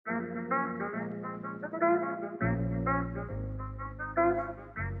The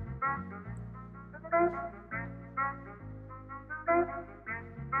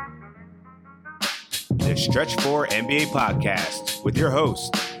Stretch 4 NBA Podcast with your hosts,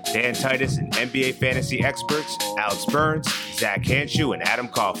 Dan Titus and NBA fantasy experts Alex Burns, Zach Hanshu, and Adam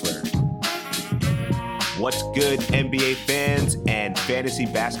Koffler. What's good, NBA fans and fantasy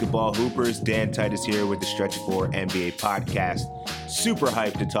basketball hoopers? Dan Titus here with the Stretch 4 NBA Podcast. Super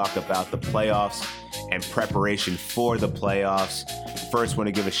hyped to talk about the playoffs and preparation for the playoffs. First, want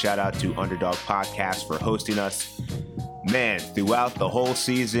to give a shout out to Underdog Podcast for hosting us. Man, throughout the whole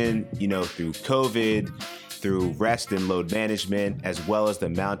season, through COVID, through rest and load management, as well as the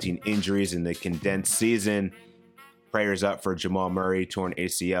mounting injuries in the condensed season, prayers up for Jamal Murray, torn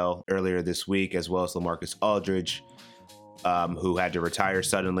ACL earlier this week, as well as LaMarcus Aldridge, who had to retire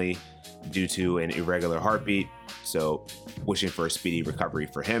suddenly due to an irregular heartbeat. So wishing for a speedy recovery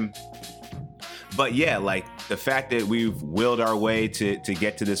for him. But yeah, the fact that we've willed our way to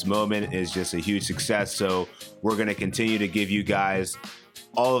get to this moment is just a huge success. So we're going to continue to give you guys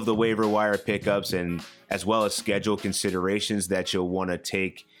all of the waiver wire pickups and as well as schedule considerations that you'll want to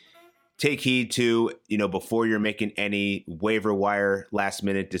take heed to, before you're making any waiver wire last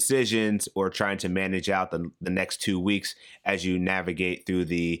minute decisions or trying to manage out the next 2 weeks as you navigate through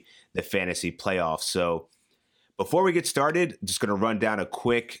the fantasy playoffs. So before we get started, just going to run down a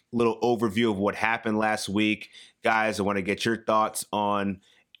quick little overview of what happened last week. Guys, I want to get your thoughts on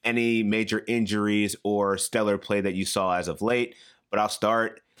any major injuries or stellar play that you saw as of late. But I'll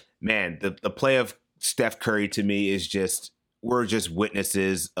start. Man, the play of Steph Curry to me is we're just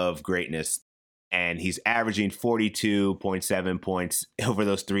witnesses of greatness. And he's averaging 42.7 points over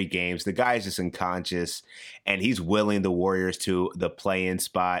those 3 games. The guy's just unconscious, and he's willing the Warriors to the play-in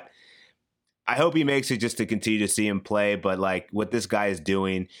spot. I hope he makes it just to continue to see him play, but what this guy is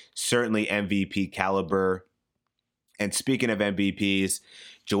doing, certainly MVP caliber. And speaking of MVPs,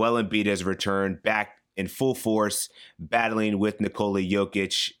 Joel Embiid has returned back in full force, battling with Nikola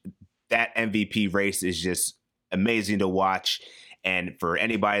Jokic. That MVP race is just amazing to watch. And for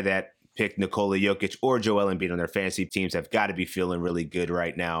anybody that picked Nikola Jokic or Joel Embiid on their fantasy teams, have got to be feeling really good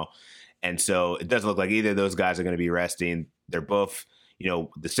right now. And so it doesn't look like either of those guys are going to be resting. They're both,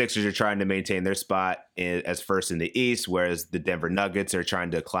 the Sixers are trying to maintain their spot as first in the East, whereas the Denver Nuggets are trying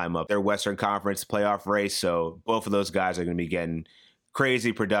to climb up their Western Conference playoff race. So both of those guys are going to be getting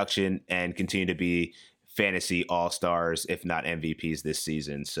crazy production and continue to be fantasy all-stars, if not MVPs this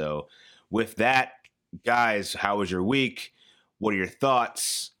season. So with that, guys, how was your week? What are your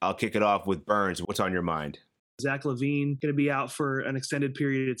thoughts? I'll kick it off with Burns. What's on your mind? Zach LaVine going to be out for an extended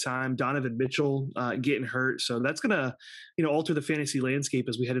period of time. Donovan Mitchell getting hurt. So that's going to, alter the fantasy landscape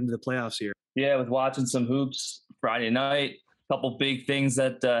as we head into the playoffs here. Yeah, with watching some hoops Friday night, a couple big things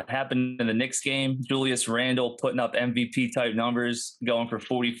that happened in the Knicks game. Julius Randle putting up MVP type numbers, going for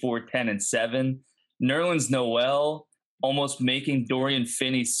 44, 10, and 7. Nerlens Noel almost making Dorian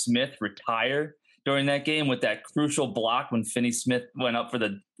Finney-Smith retire during that game with that crucial block when Finney-Smith went up for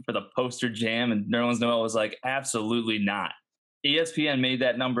the poster jam, and Nerlens Noel was like, absolutely not. ESPN made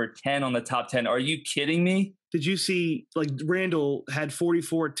that number 10 on the top 10. Are you kidding me? Did you see, Randall had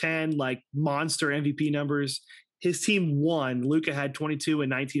 44, 10, monster MVP numbers. His team won. Luka had 22 and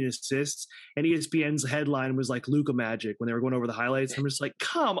 19 assists, and ESPN's headline was Luka Magic when they were going over the highlights. I'm just like,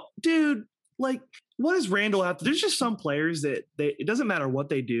 come on, dude. What does Randall have to? There's just some players that it doesn't matter what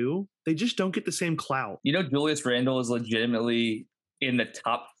they do. They just don't get the same clout. Julius Randle is legitimately in the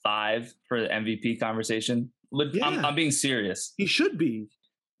top 5 for the MVP conversation. Yeah. I'm being serious. He should be.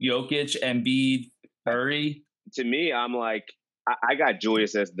 Jokic, Embiid, Curry. To me, I'm I got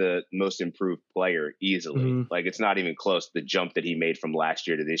Julius as the most improved player easily. Mm-hmm. It's not even close, the jump that he made from last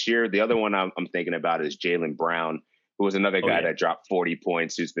year to this year. The other one I'm thinking about is Jaylen Brown, who was another guy that dropped 40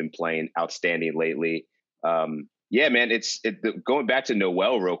 points, who's been playing outstanding lately. Yeah, man, going back to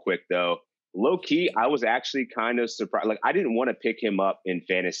Noel real quick, though. Low key, I was actually kind of surprised. I didn't want to pick him up in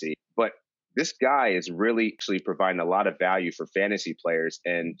fantasy, but this guy is really actually providing a lot of value for fantasy players.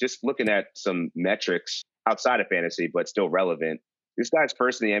 And just looking at some metrics outside of fantasy, but still relevant, this guy's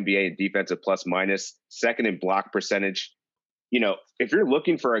first in the NBA in defensive plus minus, second in block percentage. If you're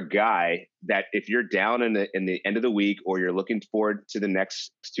looking for a guy that if you're down in the end of the week or you're looking forward to the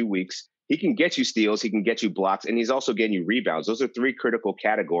next 2 weeks, he can get you steals, he can get you blocks, and he's also getting you rebounds. Those are 3 critical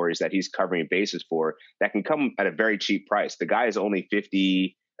categories that he's covering bases for that can come at a very cheap price. The guy is only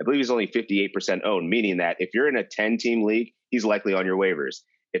 50, I believe he's only 58% owned, meaning that if you're in a 10-team league, he's likely on your waivers.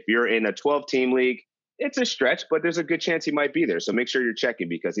 If you're in a 12-team league, It's a stretch, but there's a good chance he might be there. So make sure you're checking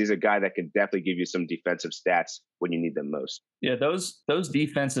because he's a guy that can definitely give you some defensive stats when you need them most. Yeah, those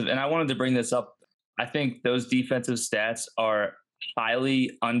defensive, and I wanted to bring this up. I think those defensive stats are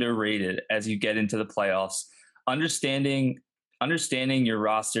highly underrated as you get into the playoffs. Understanding your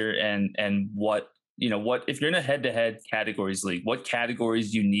roster and what if you're in a head-to-head categories league, what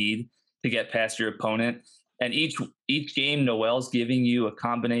categories you need to get past your opponent. And each game, Noel's giving you a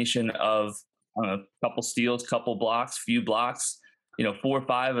combination of a couple steals, couple blocks, few blocks, 4 or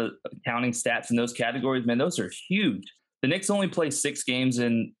 5 counting stats in those categories. Man, those are huge. The Knicks only play 6 games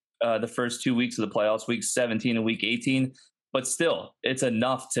in the first 2 weeks of the playoffs, week 17 and week 18. But still, it's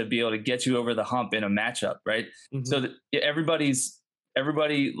enough to be able to get you over the hump in a matchup, right? Mm-hmm. So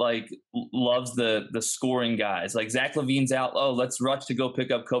everybody like loves the scoring guys. Like Zach LaVine's out. Oh, let's rush to go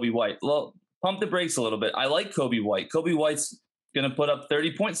pick up Kobe White. Well, pump the brakes a little bit. I like Kobe White. Kobe White's going to put up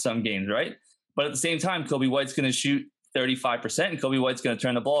 30 points some games, right? But at the same time, Kobe White's going to shoot 35%, and Kobe White's going to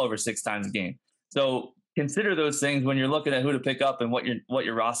turn the ball over 6 times a game. So consider those things when you're looking at who to pick up and what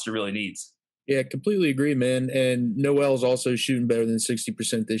your roster really needs. Yeah, completely agree, man. And Noel's also shooting better than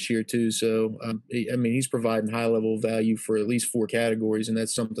 60% this year too. So, he's providing high level value for at least 4 categories, and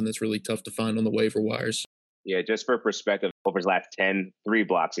that's something that's really tough to find on the waiver wires. Yeah, just for perspective, over his last 10, 3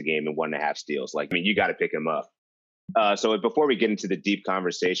 blocks a game and 1.5 steals. You got to pick him up. So before we get into the deep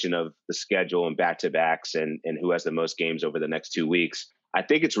conversation of the schedule and back-to-backs and who has the most games over the next 2 weeks, I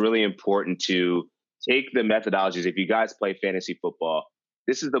think it's really important to take the methodologies. If you guys play fantasy football,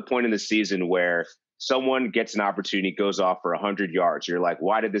 this is the point in the season where someone gets an opportunity, goes off for 100 yards. You're like,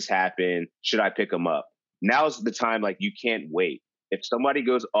 why did this happen? Should I pick them up? Now's the time, you can't wait. If somebody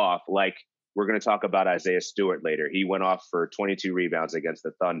goes off, we're going to talk about Isaiah Stewart later. He went off for 22 rebounds against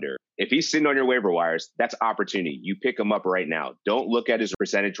the Thunder. If he's sitting on your waiver wires, that's opportunity. You pick him up right now. Don't look at his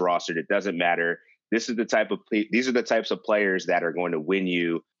percentage rostered. It doesn't matter. These are the types of players that are going to win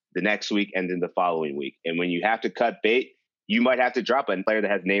you the next week and then the following week. And when you have to cut bait, you might have to drop a player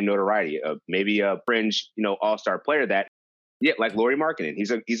that has name notoriety, maybe a fringe, all-star player that, like Lauri Markkanen.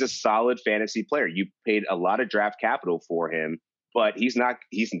 He's a solid fantasy player. You paid a lot of draft capital for him, but he's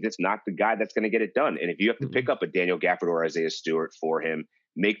just not the guy that's going to get it done. And if you have to pick up a Daniel Gafford or Isaiah Stewart for him,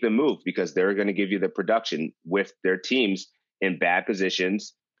 make the move because they're going to give you the production with their teams in bad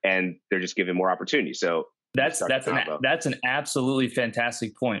positions, and they're just giving more opportunity. So that's an absolutely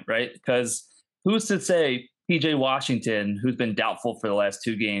fantastic point, right? Because who's to say PJ Washington, who's been doubtful for the last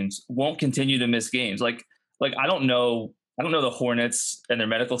 2 games, won't continue to miss games? Like I don't know the Hornets and their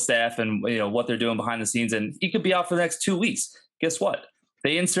medical staff and what they're doing behind the scenes, and he could be out for the next 2 weeks. Guess what?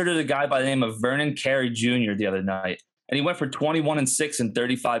 They inserted a guy by the name of Vernon Carey Jr. the other night, and he went for 21 and 6 in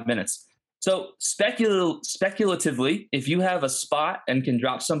 35 minutes. So speculatively, if you have a spot and can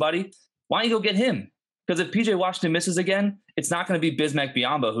drop somebody, why don't you go get him? Because if PJ Washington misses again, it's not going to be Bismack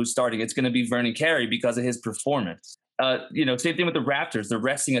Biyombo who's starting. It's going to be Vernon Carey because of his performance. Same thing with the Raptors. They're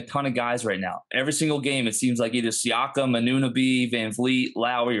resting a ton of guys right now. Every single game, it seems like either Siakam, Anunoby, Van Vliet,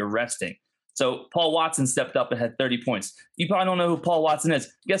 Lowry are resting. So Paul Watson stepped up and had 30 points. You probably don't know who Paul Watson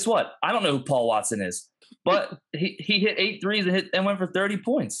is. Guess what? I don't know who Paul Watson is. But he hit 8 threes and went for 30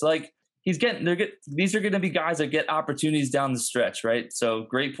 points. These are going to be guys that get opportunities down the stretch, right? So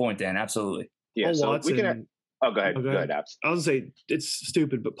great point, Dan. Absolutely. Yeah. Paul So Watson, we can. Go ahead. Go ahead, Abs. I was gonna say it's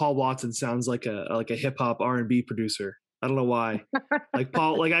stupid, but Paul Watson sounds like a hip hop R&B producer. I don't know why.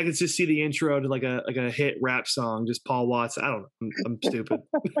 Paul, I could just see the intro to like a hit rap song, just Paul Watson. I don't know. I'm stupid.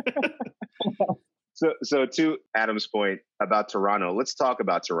 So to Adam's point about Toronto, let's talk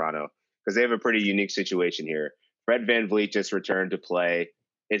about Toronto because they have a pretty unique situation here. Fred VanVleet just returned to play.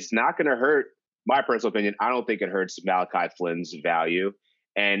 It's not going to hurt, my personal opinion. I don't think it hurts Malachi Flynn's value.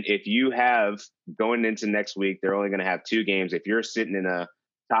 And if you have going into next week, they're only going to have 2 games. If you're sitting in a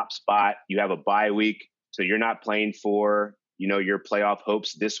top spot, you have a bye week, so you're not playing for your playoff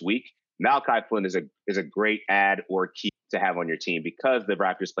hopes this week. Malachi Flynn is a great add or key to have on your team because the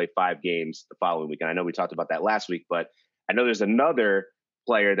Raptors play 5 games the following week. And I know we talked about that last week, but I know there's another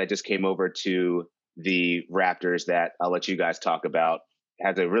player that just came over to the Raptors that I'll let you guys talk about.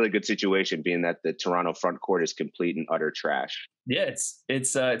 Has a really good situation, being that the Toronto front court is complete and utter trash. Yeah,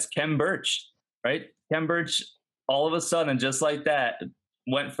 it's Kem Birch, right? Kem Birch, all of a sudden, just like that,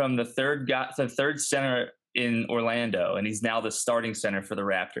 went from the third center in Orlando, and he's now the starting center for the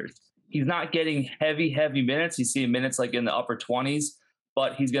Raptors. He's not getting heavy minutes. He's seeing minutes in the upper 20s,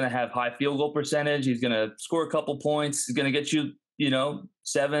 but he's going to have high field goal percentage. He's going to score a couple points. He's going to get you,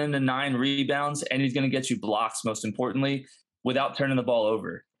 7 to 9 rebounds, and he's going to get you blocks, most importantly, without turning the ball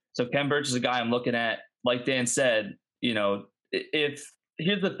over. So Kem Birch is a guy I'm looking at. Like Dan said, if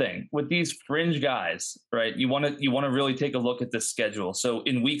here's the thing with these fringe guys, right? You want to really take a look at the schedule. So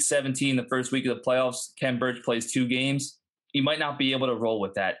in week 17, the first week of the playoffs, Ken Birch plays 2 games. You might not be able to roll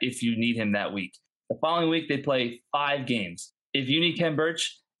with that if you need him that week. The following week, they play 5 games. If you need Ken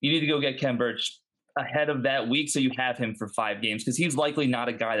Birch, you need to go get Ken Birch ahead of that week so you have him for 5 games, because he's likely not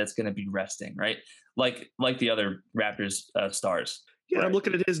a guy that's going to be resting, right? Like the other Raptors stars. Yeah, right. I'm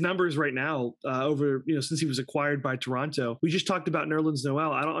looking at his numbers right now over, since he was acquired by Toronto. We just talked about Nerlens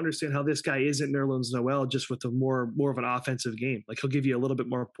Noel. I don't understand how this guy isn't Nerlens Noel just with a more of an offensive game. Like, he'll give you a little bit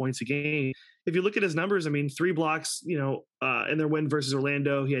more points a game. If you look at his numbers, I mean, 3 blocks, in their win versus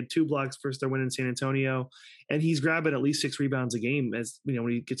Orlando. He had 2 blocks versus their win in San Antonio. And he's grabbing at least 6 rebounds a game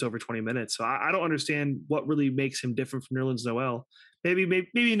when he gets over 20 minutes. So I don't understand what really makes him different from Nerlens Noel.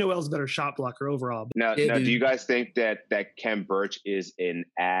 Maybe Noel's a better shot blocker overall. Now, do you guys think that Ken Birch is an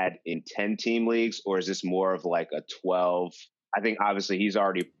ad in 10-team leagues, or is this more of like a 12? I think obviously he's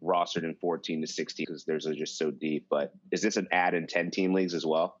already rostered in 14 to 16 because theirs are just so deep. But is this an ad in 10-team leagues as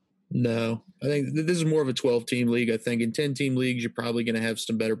well? No, I think this is more of a 12-team league. I think in 10-team leagues, you're probably going to have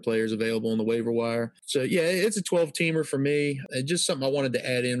some better players available on the waiver wire. So, yeah, it's a 12-teamer for me. Just something I wanted to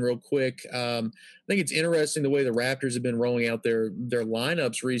add in real quick. I think it's interesting the way the Raptors have been rolling out their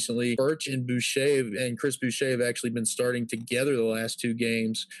lineups recently. Birch and Boucher and Chris Boucher have actually been starting together the last 2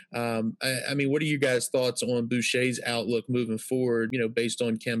 games. I mean, what are you guys' thoughts on Boucher's outlook moving forward, based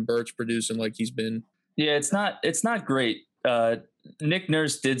on Ken Birch producing like he's been? Yeah, it's not great. Nick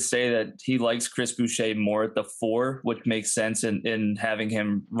Nurse did say that he likes Chris Boucher more at the 4, which makes sense in having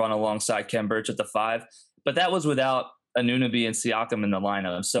him run alongside Ken Birch at the 5. But that was without Anunoby and Siakam in the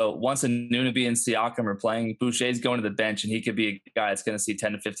lineup. So once Anunoby and Siakam are playing, Boucher's going to the bench, and he could be a guy that's going to see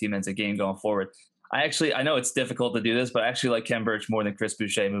 10 to 15 minutes a game going forward. I know it's difficult to do this, but I actually like Ken Birch more than Chris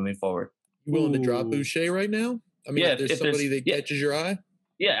Boucher moving forward. You willing to drop Boucher right now? I mean, if there's somebody that catches your eye?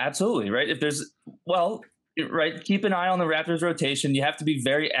 Yeah, absolutely. Right. Right. Keep an eye on the Raptors rotation. You have to be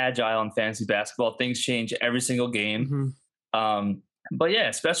very agile in fantasy basketball. Things change every single game. Mm-hmm. But yeah,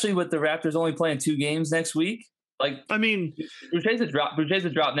 especially with the Raptors only playing 2 games next week. Boucher's a drop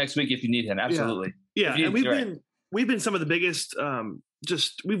next week if you need him. Absolutely. Yeah. And we've been some of the biggest,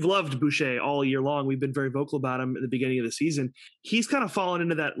 we've loved Boucher all year long. We've been very vocal about him at the beginning of the season. He's kind of fallen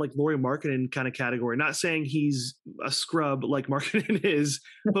into that like Lauri Markkanen kind of category. Not saying he's a scrub like Markkanen is,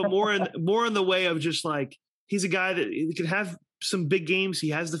 but more in the way of just like, he's a guy that can have some big games. He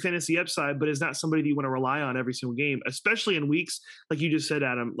has the fantasy upside, but is not somebody that you want to rely on every single game, especially in weeks like you just said,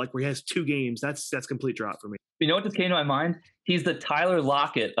 Adam, like where he has 2 games. That's complete drop for me. You know what just came to my mind? He's the Tyler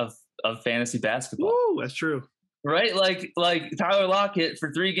Lockett of fantasy basketball. Ooh, that's true. Right? Like Tyler Lockett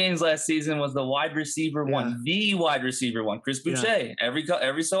for 3 games last season was the wide receiver one, the wide receiver one. Chris Boucher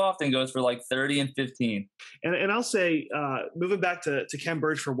every so often goes for like 30 and 15. And I'll say, moving back to Ken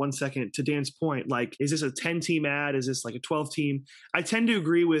Birch for 1 second, to Dan's point, like, is this a 10-team ad? Is this like a 12-team? I tend to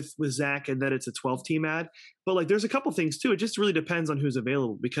agree with Zach in that it's a 12-team ad, but like there's a couple things too. It just really depends on who's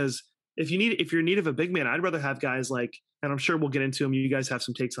available, because if you're in need of a big man, I'd rather have guys like, and I'm sure we'll get into them, you guys have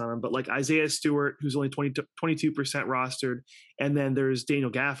some takes on him, but like Isaiah Stewart, who's only 22% rostered, and then there's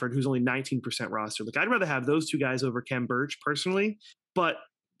Daniel Gafford, who's only 19% rostered. Like, I'd rather have those 2 guys over Ken Birch personally, but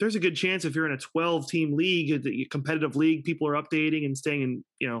there's a good chance if you're in a 12-team league, a competitive league, people are updating and staying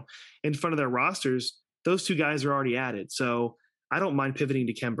in front of their rosters, those 2 guys are already added. So I don't mind pivoting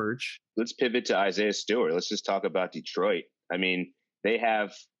to Ken Birch. Let's pivot to Isaiah Stewart. Let's just talk about Detroit. I mean, they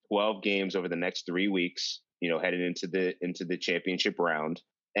have 12 games over the next 3 weeks, headed into the championship round.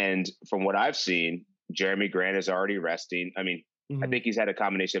 And from what I've seen, Jeremy Grant is already resting. I mean, I think he's had a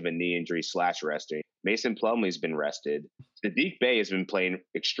combination of a knee injury / resting. Mason Plumlee's been rested. Sadiq Bey has been playing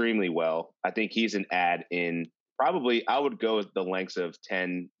extremely well. I think he's an ad in probably, I would go the lengths of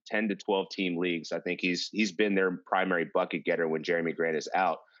 10 to 12 team leagues. I think he's been their primary bucket getter when Jeremy Grant is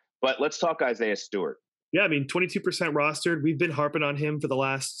out. But let's talk Isaiah Stewart. Yeah, I mean, 22% rostered. We've been harping on him for the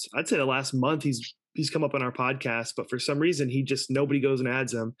last month. He's come up on our podcast, but for some reason nobody goes and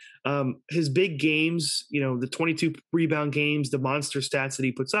adds him. His big games, the 22 rebound games, the monster stats that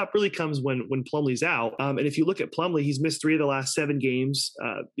he puts up really comes when Plumlee's out. And if you look at Plumlee, he's missed 3 of the last 7 games.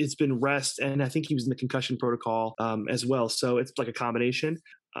 It's been rest, and I think he was in the concussion protocol as well. So it's like a combination.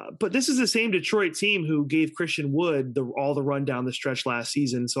 But this is the same Detroit team who gave Christian Wood all the run down the stretch last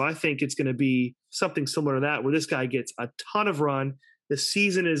season. So I think it's going to be something similar to that, where this guy gets a ton of run. The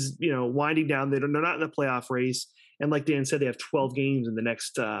season is, winding down. They're not in the playoff race. And like Dan said, they have 12 games in the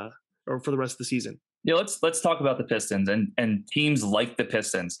next or for the rest of the season. Yeah, let's talk about the Pistons and teams like the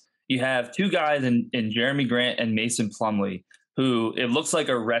Pistons. You have 2 guys in Jeremy Grant and Mason Plumlee, who it looks like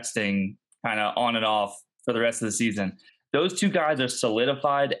are resting kind of on and off for the rest of the season. those two guys are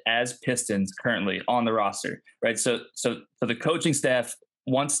solidified as Pistons currently on the roster, right? So the coaching staff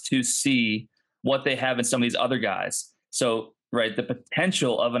wants to see what they have in some of these other guys. So, right, the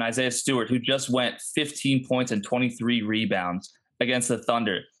potential of an Isaiah Stewart who just went 15 points and 23 rebounds against the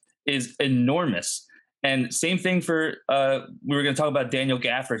Thunder is enormous. And same thing for, we were going to talk about Daniel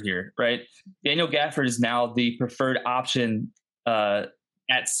Gafford here, right? Daniel Gafford is now the preferred option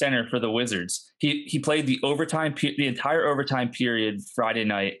at center for the Wizards. He played the entire overtime period Friday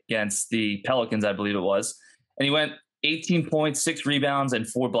night against the Pelicans, I believe it was. And he went 18 points, 6 rebounds, and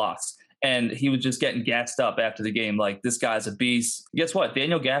 4 blocks. And he was just getting gassed up after the game. Like, this guy's a beast. Guess what?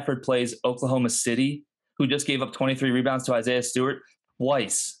 Daniel Gafford plays Oklahoma City, who just gave up 23 rebounds to Isaiah Stewart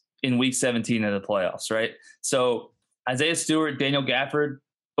twice in week 17 of the playoffs, right? So Isaiah Stewart, Daniel Gafford,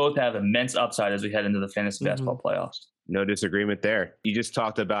 both have immense upside as we head into the fantasy basketball playoffs. No disagreement there. You just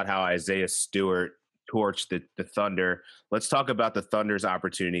talked about how Isaiah Stewart torched the Thunder. Let's talk about the Thunder's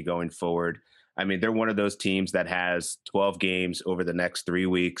opportunity going forward. I mean, they're one of those teams that has 12 games over the next 3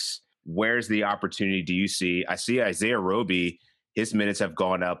 weeks. Where's the opportunity do you see? I see Isaiah Roby, his minutes have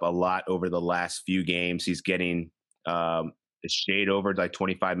gone up a lot over the last few games. He's getting a shade over like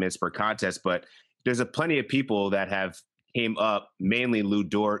 25 minutes per contest, but there's plenty of people that have came up, mainly Lou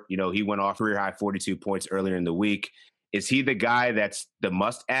Dort. You know, he went off career high 42 points earlier in the week. Is he the guy that's the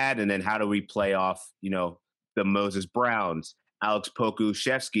must add? And then how do we play off, you know, the Moses Browns? Alex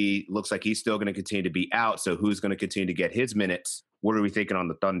Pokusevski looks like he's still going to continue to be out. So who's going to continue to get his minutes? What are we thinking on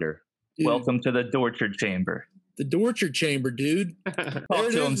the Thunder? Dude, welcome to the Dorchard Chamber. The Dorchard Chamber, dude.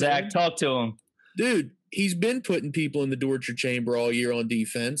 Talk to him, Zach. Talk to him. Dude, he's been putting people in the Dorchard Chamber all year on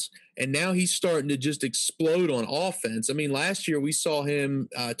defense, and now he's starting to just explode on offense. I mean, last year we saw him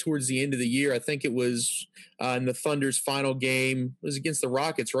towards the end of the year. I think it was in the Thunder's final game. It was against the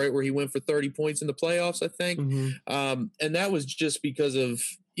Rockets, right, where he went for 30 points in the playoffs, I think. And that was just because of,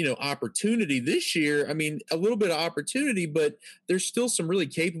 you know, opportunity. This year, I mean, a little bit of opportunity, but there's still some really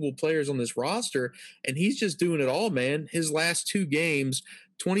capable players on this roster, and he's just doing it all, man. His last 2 games,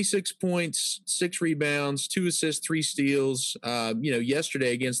 26 points, 6 rebounds, 2 assists, 3 steals, you know,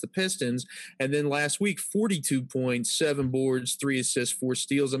 yesterday against the Pistons. And then last week, 42 points, 7 boards, 3 assists, 4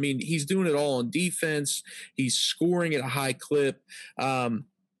 steals. I mean, he's doing it all on defense. He's scoring at a high clip.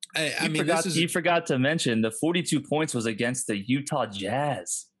 He forgot to mention the 42 points was against the Utah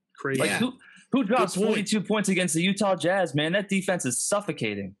Jazz. Crazy. Like, who drops 42 points against the Utah Jazz, man? That defense is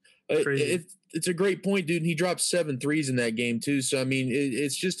suffocating. It's a great point, dude. And he dropped 7 threes in that game too. So, I mean,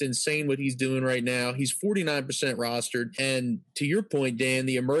 it's just insane what he's doing right now. He's 49% rostered. And to your point, Dan,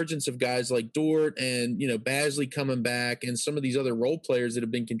 the emergence of guys like Dort and, you know, Basley coming back and some of these other role players that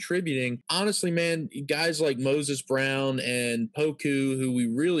have been contributing. Honestly, man, guys like Moses Brown and Poku, who we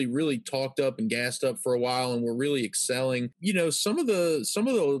really, really talked up and gassed up for a while and were really excelling. You know, some of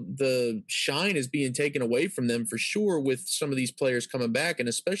the shine is being taken away from them for sure with some of these players coming back, and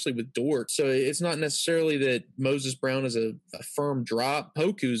especially with Dort. So it's not necessarily that Moses Brown is a firm drop.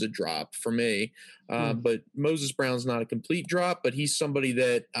 Poku's a drop for me, but Moses Brown's not a complete drop, but he's somebody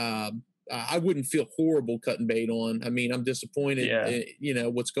that I wouldn't feel horrible cutting bait on. I mean, I'm disappointed, you know,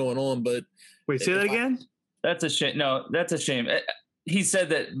 what's going on, but wait, say that again? That's a shame. No, that's a shame. He said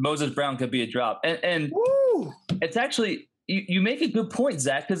that Moses Brown could be a drop, and it's actually, you make a good point,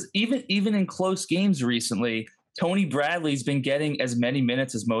 Zach, because even in close games recently, Tony Bradley's been getting as many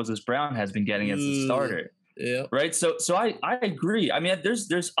minutes as Moses Brown has been getting as the starter. Yeah. Right. So I agree. I mean,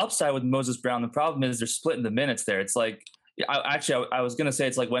 there's upside with Moses Brown. The problem is they're splitting the minutes there. It's like, I was going to say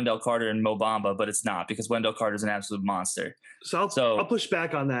it's like Wendell Carter and Mo Bamba, but it's not, because Wendell Carter's an absolute monster. So I'll push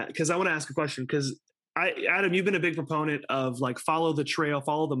back on that, because I want to ask a question, because Adam, you've been a big proponent of like follow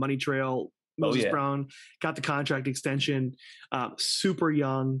the money trail. Moses Brown got the contract extension, super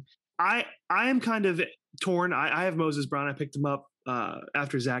young. I am kind of torn. I have Moses Brown. I picked him up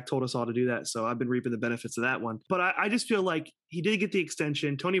after Zach told us all to do that. So I've been reaping the benefits of that one. But I just feel like he did get the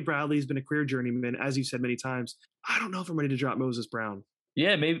extension. Tony Bradley's been a career journeyman, as you said many times. I don't know if I'm ready to drop Moses Brown.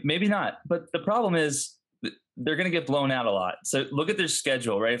 Yeah, maybe not. But the problem is they're going to get blown out a lot. So look at their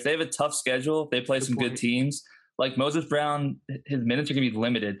schedule, right? If they have a tough schedule, they play some good teams. Like Moses Brown, his minutes are going to be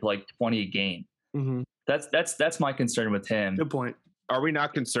limited to like 20 a game. Mm-hmm. That's my concern with him. Good point. Are we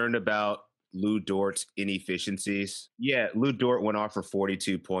not concerned about Lou Dort's inefficiencies? Yeah, Lou Dort went off for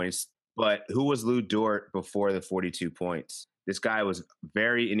 42 points, but who was Lou Dort before the 42 points? This guy was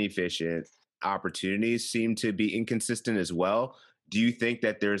very inefficient. Opportunities seem to be inconsistent as well. Do you think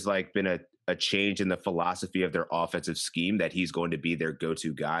that there's like been a change in the philosophy of their offensive scheme, that he's going to be their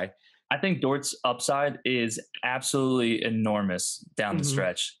go-to guy? I think Dort's upside is absolutely enormous down the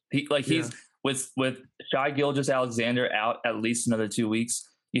stretch. with Shai Gilgeous-Alexander out at least another 2 weeks,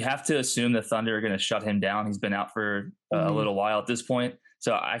 you have to assume the Thunder are going to shut him down. He's been out for a little while at this point.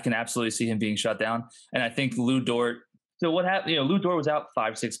 So I can absolutely see him being shut down. And I think Lou Dort. So what happened? Lou Dort was out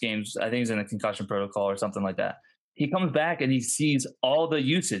 5-6 games. I think he's in a concussion protocol or something like that. He comes back and he sees all the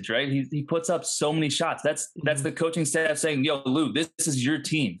usage, right? He puts up so many shots. That's the coaching staff saying, "Yo, Lou, this is your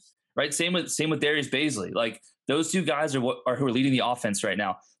team," right? Same with Darius Baisley. Like those two guys are who are leading the offense right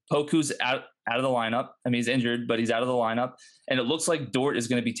now. Poku's out of the lineup. I mean, he's injured, but he's out of the lineup, and it looks like Dort is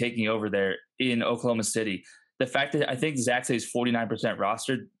going to be taking over there in Oklahoma City. The fact that I think Zach says 49%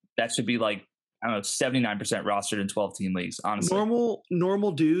 rostered, that should be like, I don't know, 79% rostered in 12-team leagues, honestly.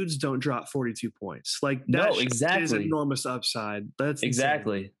 Normal dudes don't drop 42 points. Like that is enormous upside. That's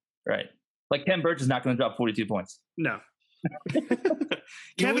exactly insane. Right. Like Ken Burch is not going to drop 42 points. No.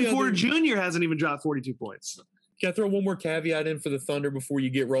 Kevin Porter Jr. hasn't even dropped 42 points. Can I throw one more caveat in for the Thunder before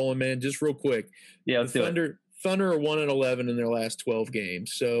you get rolling, man? Just real quick. Yeah, let's do it. Thunder are 1-11 in their last 12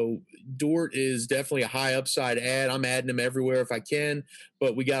 games. So Dort is definitely a high upside add. I'm adding him everywhere if I can,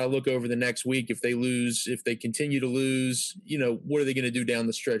 but we got to look over the next week. If they lose, if they continue to lose, what are they going to do down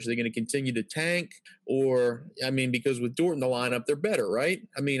the stretch? Are they going to continue to tank? Or, because with Dort in the lineup, they're better, right?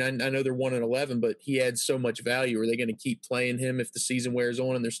 I know they're 1-11, but he adds so much value. Are they going to keep playing him if the season wears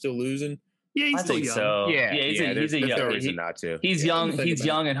on and they're still losing? Yeah, he's still young. So. Yeah, he's a young. No reason not to. He's young. He's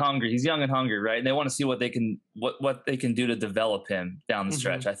young and hungry. He's young and hungry, right? And they want to see what they can do to develop him down the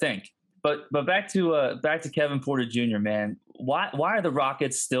stretch. I think. But back to Kevin Porter Jr. Man, why are the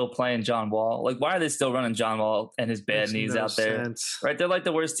Rockets still playing John Wall? Like, why are they still running John Wall and his bad knees out there? Right, they're like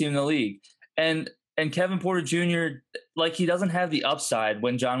the worst team in the league. And Kevin Porter Jr. like he doesn't have the upside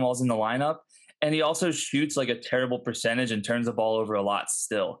when John Wall's in the lineup. And he also shoots like a terrible percentage and turns the ball over a lot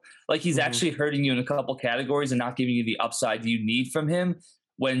still. Like he's actually hurting you in a couple categories and not giving you the upside you need from him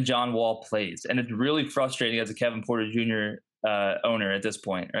when John Wall plays. And it's really frustrating as a Kevin Porter Jr. Owner at this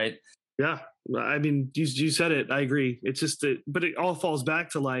point, right? Yeah. I mean, you said it. I agree. It's just but it all falls back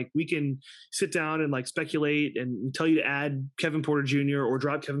to like, we can sit down and like speculate and tell you to add Kevin Porter Jr. or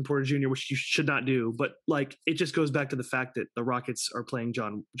drop Kevin Porter Jr., which you should not do. But like, it just goes back to the fact that the Rockets are playing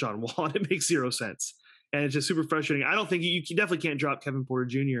John Wall. And it makes zero sense. And it's just super frustrating. I don't think you definitely can't drop Kevin Porter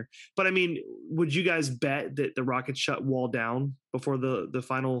Jr. But I mean, would you guys bet that the Rockets shut Wall down before the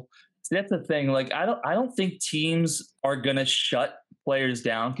final? That's the thing. Like, I don't think teams are going to shut players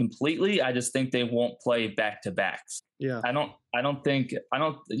down completely. I just think they won't play back-to-backs. Yeah. I don't think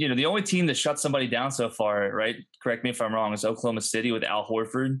the only team that shut somebody down so far, right? Correct me if I'm wrong, is Oklahoma City with Al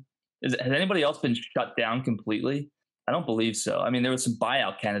Horford. Has anybody else been shut down completely? I don't believe so. I mean, there were some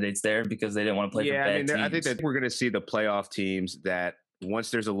buyout candidates there because they didn't want to play for bad teams. I think that we're going to see the playoff teams that once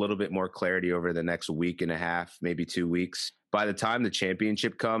there's a little bit more clarity over the next week and a half, maybe 2 weeks, by the time the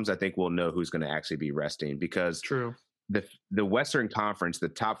championship comes, I think we'll know who's going to actually be resting because the Western Conference, the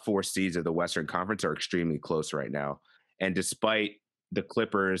top 4 seeds of the Western Conference are extremely close right now. And despite the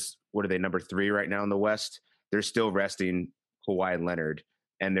Clippers, what are they, number 3 right now in the West? They're still resting Kawhi and Leonard.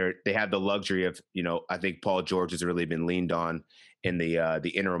 And they have the luxury of, I think Paul George has really been leaned on in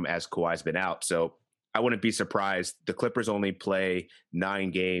the interim as Kawhi's been out. So I wouldn't be surprised. The Clippers only play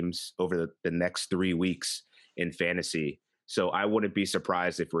 9 games over the next 3 weeks in fantasy. So I wouldn't be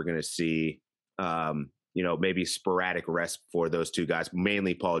surprised if we're going to see, maybe sporadic rest for those 2 guys,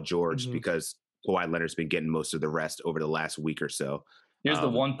 mainly Paul George, because Kawhi Leonard's been getting most of the rest over the last week or so. Here's the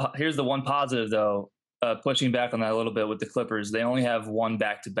one positive, though, pushing back on that a little bit with the Clippers. They only have 1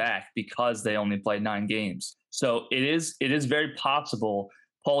 back-to-back because they only played 9 games. So it is very possible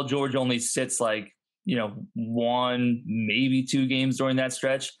Paul George only sits like, 1, maybe 2 games during that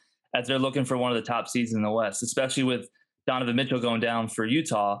stretch as they're looking for one of the top seeds in the West, especially with Donovan Mitchell going down for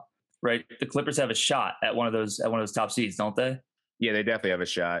Utah, right? The Clippers have a shot at one of those top seeds, don't they? Yeah, they definitely have a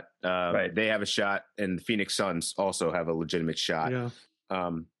shot. Right. They have a shot, and the Phoenix Suns also have a legitimate shot. Yeah.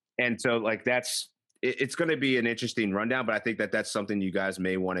 And so like it's going to be an interesting rundown, but I think that that's something you guys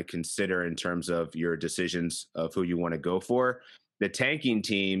may want to consider in terms of your decisions of who you want to go for. The tanking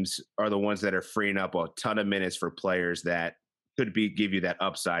teams are the ones that are freeing up a ton of minutes for players that could give you that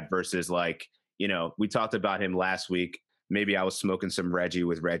upside versus like, we talked about him last week. Maybe I was smoking some Reggie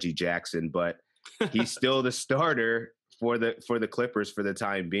with Reggie Jackson, but he's still the starter for the Clippers for the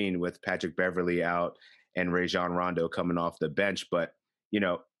time being with Patrick Beverley out and Rajon Rondo coming off the bench. But,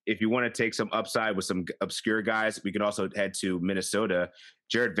 if you want to take some upside with some obscure guys, we can also head to Minnesota.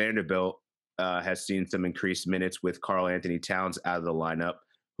 Jared Vanderbilt has seen some increased minutes with Karl Anthony Towns out of the lineup.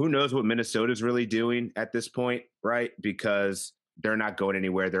 Who knows what Minnesota's really doing at this point, right? Because they're not going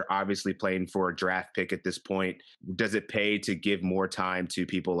anywhere. They're obviously playing for a draft pick at this point. Does it pay to give more time to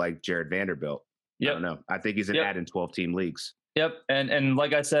people like Jared Vanderbilt? Yep. I don't know. I think he's an ad in 12-team leagues. Yep. And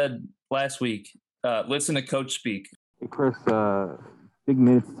like I said last week, listen to coach speak. Hey, Chris, big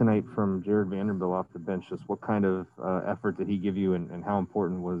minutes tonight from Jared Vanderbilt off the bench. Just what kind of effort did he give you, and how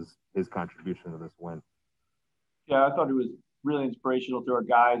important was his contribution to this win? Yeah, I thought it was really inspirational to our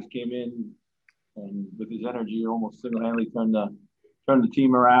guys. Came in and with his energy, almost single-handedly turned the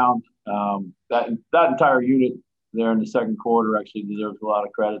team around. That entire unit there in the second quarter actually deserves a lot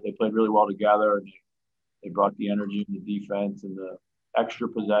of credit. They played really well together, and they brought the energy in the defense and the extra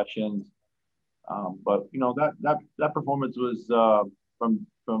possessions. But that performance was from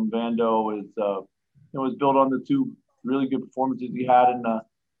Vando was built on the two really good performances he had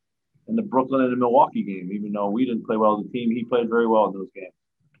in the Brooklyn and the Milwaukee game. Even though we didn't play well as a team, he played very well in those games.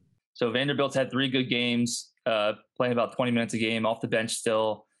 So Vanderbilt's had 3 good games, playing about 20 minutes a game off the bench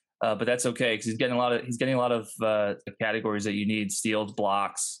still, but that's okay because he's getting a lot of categories that you need: steals,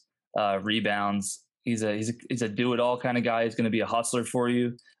 blocks, rebounds. He's a do it all kind of guy. He's going to be a hustler for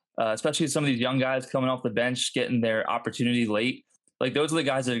you, especially some of these young guys coming off the bench getting their opportunity late. Like those are the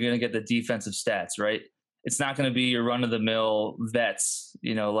guys that are going to get the defensive stats, right? It's not going to be your run of the mill vets,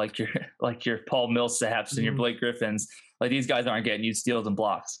 like your Paul Millsaps and your Blake Griffins. Like these guys aren't getting you steals and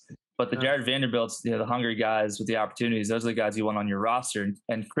blocks. But the Jared Vanderbilts, the hungry guys with the opportunities, those are the guys you want on your roster.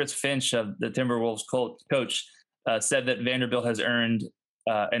 And Chris Finch, of the Timberwolves coach, said that Vanderbilt has earned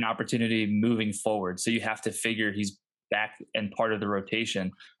an opportunity moving forward. So you have to figure he's back and part of the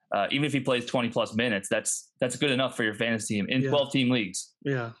rotation. Even if he plays 20 plus minutes, that's good enough for your fantasy team in 12-team leagues.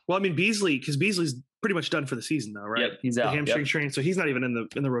 Yeah. Well, I mean, because Beasley's pretty much done for the season though, right? Yep, he's out. The hamstring strain, so he's not even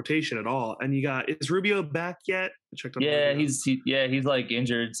in the rotation at all. And is Rubio back yet? I checked on he's like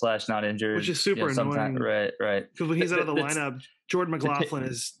injured / not injured, which is super annoying. Right. Because when he's out of the lineup, Jordan McLaughlin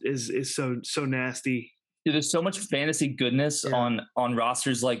is so nasty. Dude, there's so much fantasy goodness on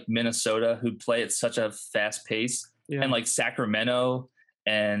rosters like Minnesota who play at such a fast pace, and like Sacramento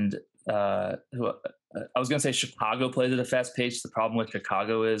and I was going to say Chicago plays at a fast pace. The problem with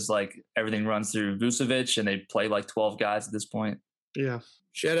Chicago is like everything runs through Vucevic and they play like 12 guys at this point. Yeah.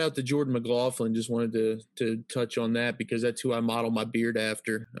 Shout out to Jordan McLaughlin. Just wanted to touch on that because that's who I model my beard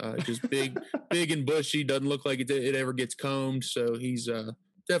after. Just big and bushy. Doesn't look like it ever gets combed. So he's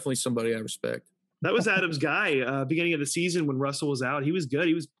definitely somebody I respect. That was Adam's guy. Beginning of the season when Russell was out, he was good.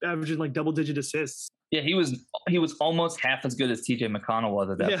 He was averaging like double-digit assists. Yeah, he was almost half as good as TJ McConnell was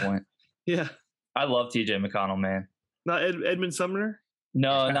at that point. Yeah. I love TJ McConnell, man. Not Edmund Sumner?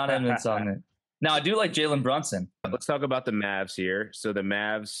 No, not Edmund Sumner. No, I do like Jalen Brunson. Let's talk about the Mavs here. So the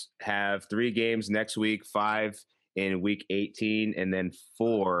Mavs have 3 games next week, 5 in week 18, and then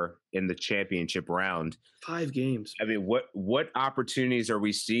 4 in the championship round. 5 games. I mean, what opportunities are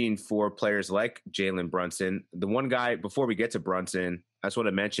we seeing for players like Jalen Brunson? The one guy, before we get to Brunson, I just want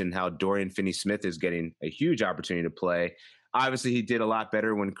to mention how Dorian Finney-Smith is getting a huge opportunity to play. Obviously, he did a lot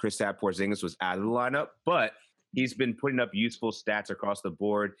better when Kristaps Porzingis was out of the lineup, but he's been putting up useful stats across the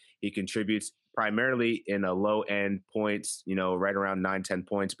board. He contributes primarily in a low-end points, right around 9-10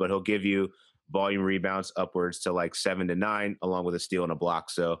 points, but he'll give you volume rebounds upwards to like 7 to 9, along with a steal and a block.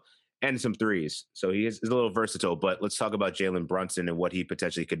 So, and some threes. So he is a little versatile, but let's talk about Jalen Brunson and what he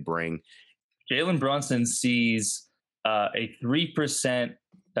potentially could bring. Jalen Brunson sees a 3%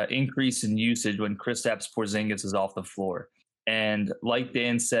 increase in usage when Kristaps Porzingis is off the floor. And like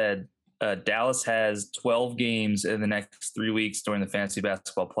Dan said, Dallas has 12 games in the next 3 weeks during the fantasy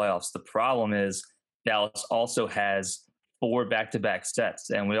basketball playoffs. The problem is Dallas also has 4 back-to-back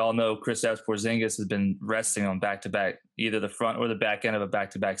sets. And we all know Kristaps Porzingis has been resting on back-to-back, either the front or the back end of a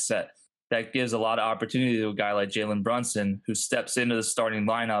back-to-back set. That gives a lot of opportunity to a guy like Jalen Brunson, who steps into the starting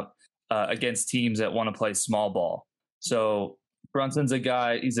lineup against teams that want to play small ball. So Brunson's a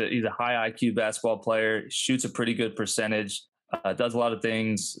guy, he's a high IQ basketball player, shoots a pretty good percentage, does a lot of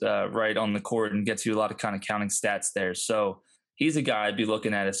things right on the court and gets you a lot of kind of counting stats there. So he's a guy I'd be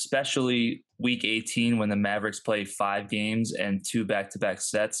looking at, especially week 18 when the Mavericks play 5 games and 2 back-to-back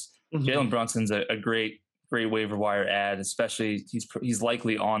sets. Mm-hmm. Jalen Brunson's a great waiver wire ad, especially he's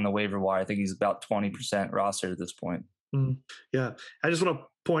likely on the waiver wire. I think he's about 20% rostered at this point. Mm-hmm. Yeah. I just want to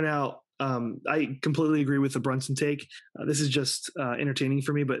point out, I completely agree with the Brunson take. This is just entertaining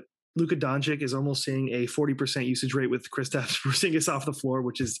for me, but Luka Doncic is almost seeing a 40% usage rate with Kristaps Porzingis off the floor,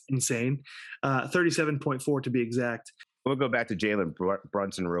 which is insane. 37.4 to be exact. We'll go back to Jalen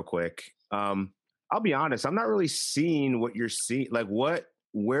Brunson real quick. I'll be honest, I'm not really seeing what you're seeing. Like,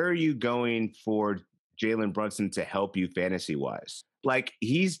 where are you going for Jalen Brunson to help you fantasy wise? Like,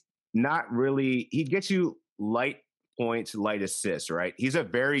 he's not really. He gets you light points, light assists, right? He's a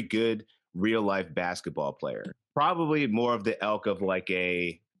very good real life basketball player. Probably more of the ilk of like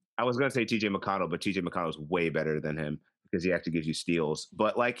I was going to say TJ McConnell, but TJ McConnell is way better than him because he actually gives you steals.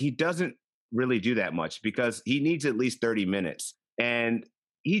 But like he doesn't really do that much because he needs at least 30 minutes. And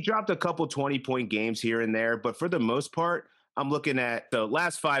he dropped a couple 20-point games here and there. But for the most part, I'm looking at the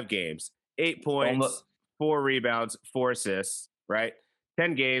last 5 games, 8 points, 4 rebounds, 4 assists, right?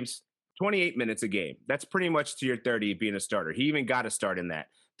 10 games, 28 minutes a game. That's pretty much to your 30 being a starter. He even got a start in that.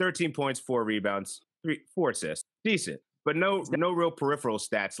 13 points, 4 rebounds, 4 assists. Decent. But no real peripheral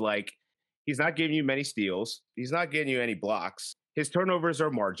stats. Like he's not giving you many steals. He's not getting you any blocks. His turnovers are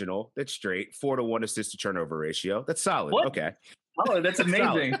marginal. That's straight. 4-to-1 assist to turnover ratio. That's solid. What? Okay. Oh, that's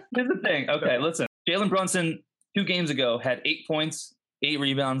amazing. Here's the thing. Okay, listen. Jalen Brunson 2 games ago had 8 points, 8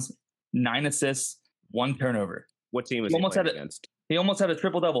 rebounds, 9 assists, 1 turnover. What team was he playing against? He almost had a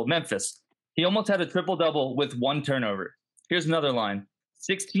triple-double. Memphis. He almost had a triple-double with 1 turnover. Here's another line.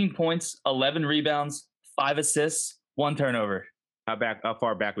 16 points, 11 rebounds, 5 assists, 1 turnover. How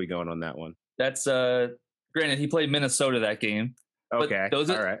far back we going on that one? That's granted he played Minnesota that game. Okay. All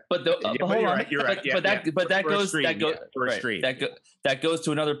right. But hold on. You're right. That goes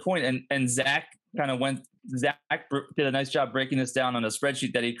to another point. And Zach did a nice job breaking this down on a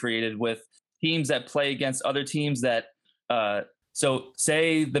spreadsheet that he created with teams that play against other teams that so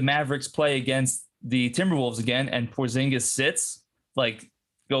say the Mavericks play against the Timberwolves again and Porzingis sits, like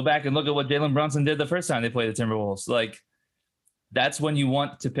go back and look at what Jalen Brunson did the first time they played the Timberwolves. Like that's when you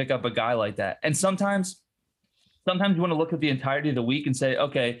want to pick up a guy like that. And sometimes you want to look at the entirety of the week and say,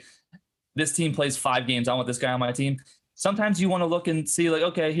 okay, this team plays 5 games. I want this guy on my team. Sometimes you want to look and see like,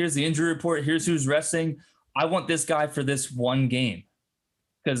 okay, here's the injury report. Here's who's resting. I want this guy for this one game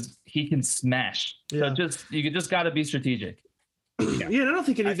because he can smash. Yeah. So you just got to be strategic. Yeah, and I don't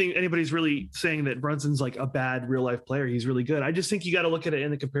think anybody's really saying that Brunson's like a bad real life player. He's really good. I just think you got to look at it in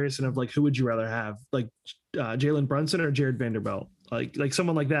the comparison of like, who would you rather have, like Jalen Brunson or Jared Vanderbilt? Like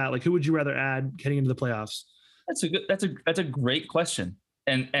someone like that. Like, who would you rather add heading into the playoffs? That's a great question.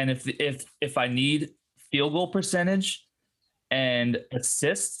 And if I need field goal percentage and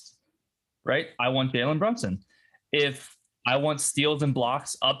assists, right, I want Jalen Brunson. If I want steals and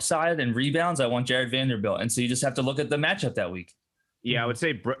blocks, upside and rebounds, I want Jared Vanderbilt. And so you just have to look at the matchup that week. Yeah, I would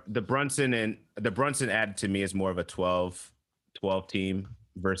say the Brunson added to me is more of a 12 team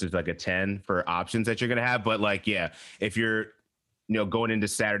versus like a 10 for options that you're going to have. But like, yeah, if you're, going into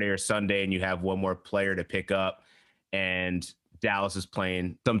Saturday or Sunday and you have one more player to pick up and Dallas is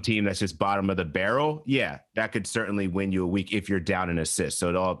playing some team that's just bottom of the barrel, yeah, that could certainly win you a week if you're down in assists. So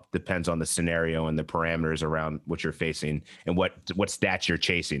it all depends on the scenario and the parameters around what you're facing and what stats you're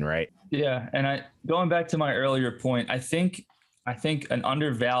chasing, right? Yeah, and going back to my earlier point, I think an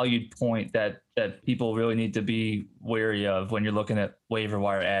undervalued point that people really need to be wary of when you're looking at waiver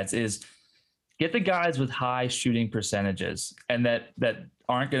wire ads is get the guys with high shooting percentages and that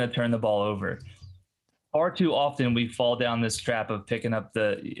aren't going to turn the ball over. Far too often we fall down this trap of picking up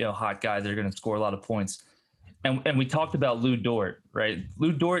the hot guys that are going to score a lot of points. And we talked about Lou Dort, right?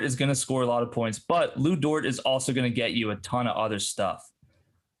 Lou Dort is going to score a lot of points, but Lou Dort is also going to get you a ton of other stuff.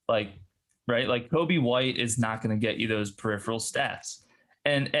 Like Kobe White is not going to get you those peripheral stats.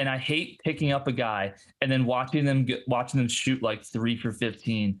 And I hate picking up a guy and then watching them shoot like 3 for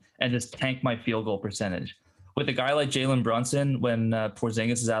 15 and just tank my field goal percentage. With a guy like Jalen Brunson, when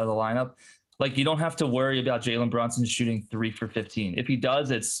Porzingis is out of the lineup, like you don't have to worry about Jalen Brunson shooting 3 for 15. If he does,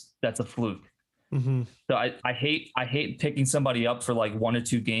 that's a fluke. Mm-hmm. So I hate picking somebody up for like 1 or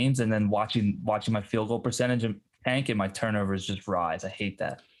 2 games and then watching my field goal percentage and tank and my turnovers just rise. I hate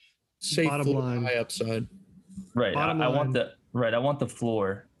that. Safe line, high upside. Right. I want the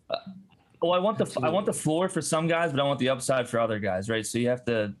floor. I want the floor for some guys, but I want the upside for other guys, right? So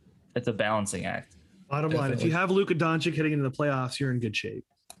it's a balancing act. Bottom line, if you have Luka Doncic heading into the playoffs, you're in good shape.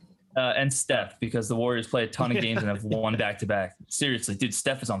 And Steph, because the Warriors play a ton of games and have won back-to-back. Seriously, dude,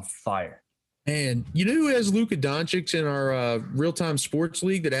 Steph is on fire. And you know who has Luka Doncic in our real-time sports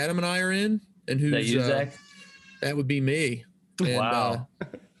league that Adam and I are in? And who's that you, Zach? That would be me. And, wow.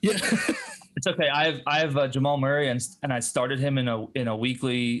 Yeah. It's okay. I have Jamal Murray and I started him in a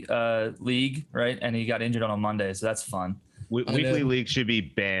weekly league, right? And he got injured on a Monday, so that's fun. Weekly league should be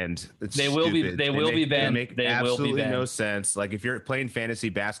banned. They will be banned. They will be banned. Absolutely no sense. Like if you're playing fantasy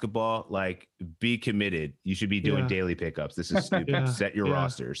basketball, like be committed. You should be doing daily pickups. This is stupid. Set your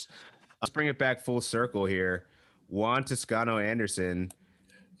rosters. Let's bring it back full circle here. Juan Toscano-Anderson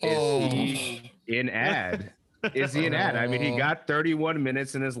is in ad. Is he an ad? I mean, he got 31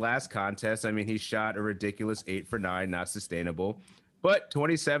 minutes in his last contest. I mean, he shot a ridiculous 8 for 9, not sustainable, but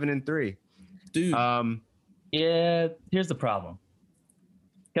 27 and 3. Dude. Yeah, here's the problem.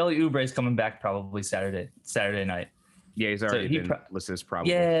 Kelly Oubre's coming back probably Saturday night. Yeah, he's already been listed as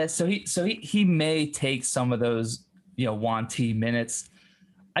probable. Yeah, so he may take some of those, Juan T minutes.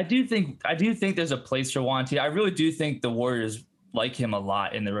 I do think there's a place for Juan T. I really do think the Warriors like him a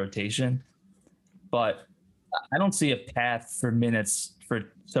lot in the rotation, but I don't see a path for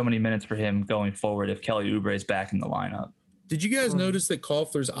so many minutes for him going forward if Kelly Oubre is back in the lineup. Did you guys notice that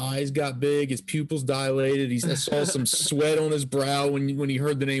Koffler's eyes got big, his pupils dilated? I saw some sweat on his brow when he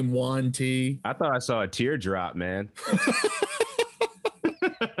heard the name Juan T. I thought I saw a teardrop, man.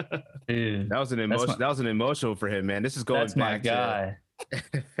 Dude, that was an emotional for him, man. This is going back. That's my guy.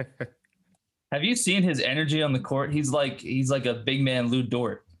 Have you seen his energy on the court? He's like a big man Lou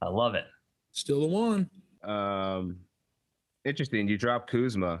Dort. I love it. Still the one. Interesting. You dropped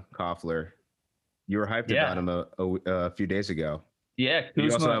Kuzma, Koffler. You were hyped about him a few days ago. Yeah,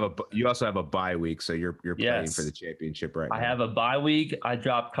 Kuzma. You also have a bye week, so you're playing for the championship right now. I have a bye week. I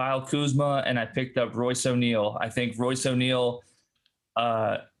dropped Kyle Kuzma and I picked up Royce O'Neal. I think Royce O'Neal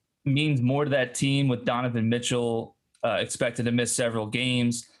means more to that team with Donovan Mitchell expected to miss several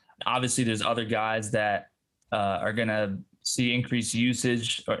games. Obviously, there's other guys that are going to see increased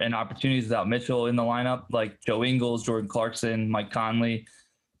usage and opportunities without Mitchell in the lineup, like Joe Ingles, Jordan Clarkson, Mike Conley.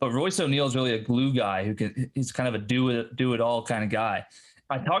 But Royce O'Neal is really a glue guy he's kind of a do it all kind of guy.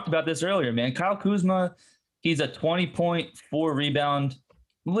 I talked about this earlier, man. Kyle Kuzma, he's a 20-point, 4-rebound,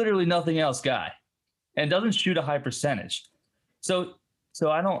 literally nothing else guy, and doesn't shoot a high percentage. So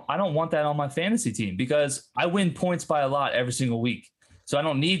I don't want that on my fantasy team because I win points by a lot every single week. So I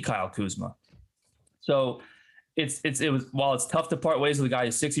don't need Kyle Kuzma. So it was while it's tough to part ways with a guy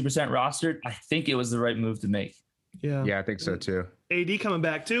who's 60% rostered, I think it was the right move to make. Yeah, I think so too. AD coming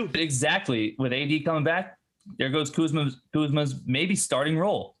back too. Exactly. With AD coming back, there goes Kuzma's maybe starting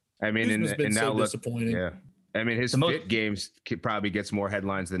role. I mean, and now look, disappointing. Yeah. I mean, his fit games probably gets more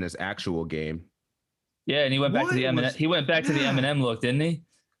headlines than his actual game. Yeah, and he went back to the Eminem. He went back to the Eminem look, didn't he?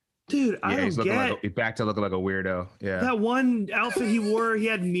 Dude, he's back to looking like a weirdo. Yeah. That one outfit he wore, he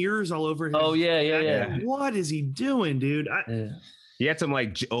had mirrors all over him. Oh yeah. What is he doing, dude? He had some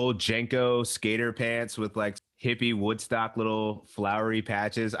like old Jenko skater pants with like hippie Woodstock little flowery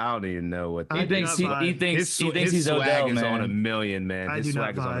patches. I don't even know what he thinks. He thinks he's swag Odell, is man. on a million, man. His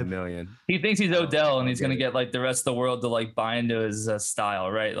swag is on a million. He thinks he's Odell, and he's gonna get like the rest of the world to like buy into his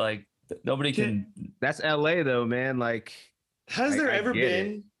style, right? Like nobody can. That's LA though, man. Like, has there ever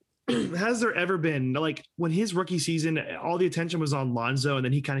been like when his rookie season, all the attention was on Lonzo, and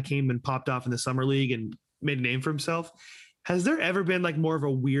then he kind of came and popped off in the summer league and made a name for himself? Has there ever been like more of a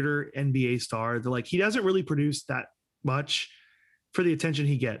weirder NBA star that like he doesn't really produce that much for the attention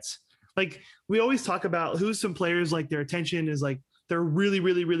he gets? Like we always talk about who's some players like their attention is like they're really,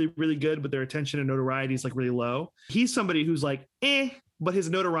 really, really, really good, but their attention and notoriety is like really low. He's somebody who's like, but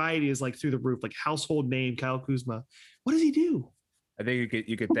his notoriety is like through the roof, like household name, Kyle Kuzma. What does he do? I think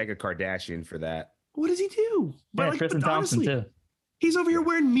you could thank a Kardashian for that. What does he do? Yeah, like, Tristan Thompson too. He's over here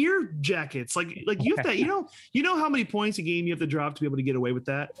wearing mirror jackets. Like you have to, you know how many points a game you have to drop to be able to get away with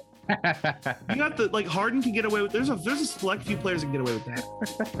that. You got the like Harden can get away with. There's a select few players that can get away with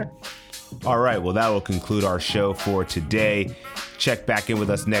that. All right, well, that will conclude our show for today. Check back in with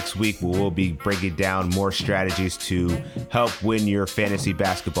us next week where we'll be breaking down more strategies to help win your fantasy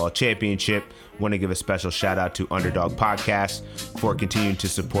basketball championship. Want to give a special shout out to Underdog Podcast for continuing to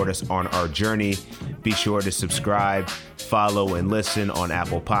support us on our journey. Be sure to subscribe, follow, and listen on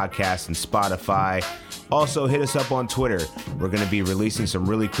Apple Podcasts and Spotify. Also, hit us up on Twitter. We're going to be releasing some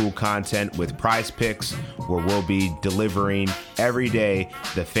really cool content with Prize Picks, where we'll be delivering every day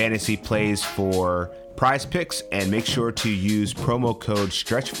the fantasy plays for Prize Picks, and make sure to use promo code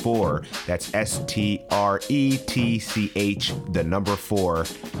STRETCH4. That's STRETCH, the number 4.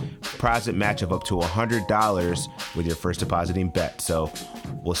 Deposit match of up to $100 with your first depositing bet. So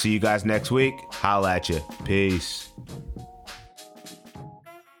we'll see you guys next week. Holla at you. Peace.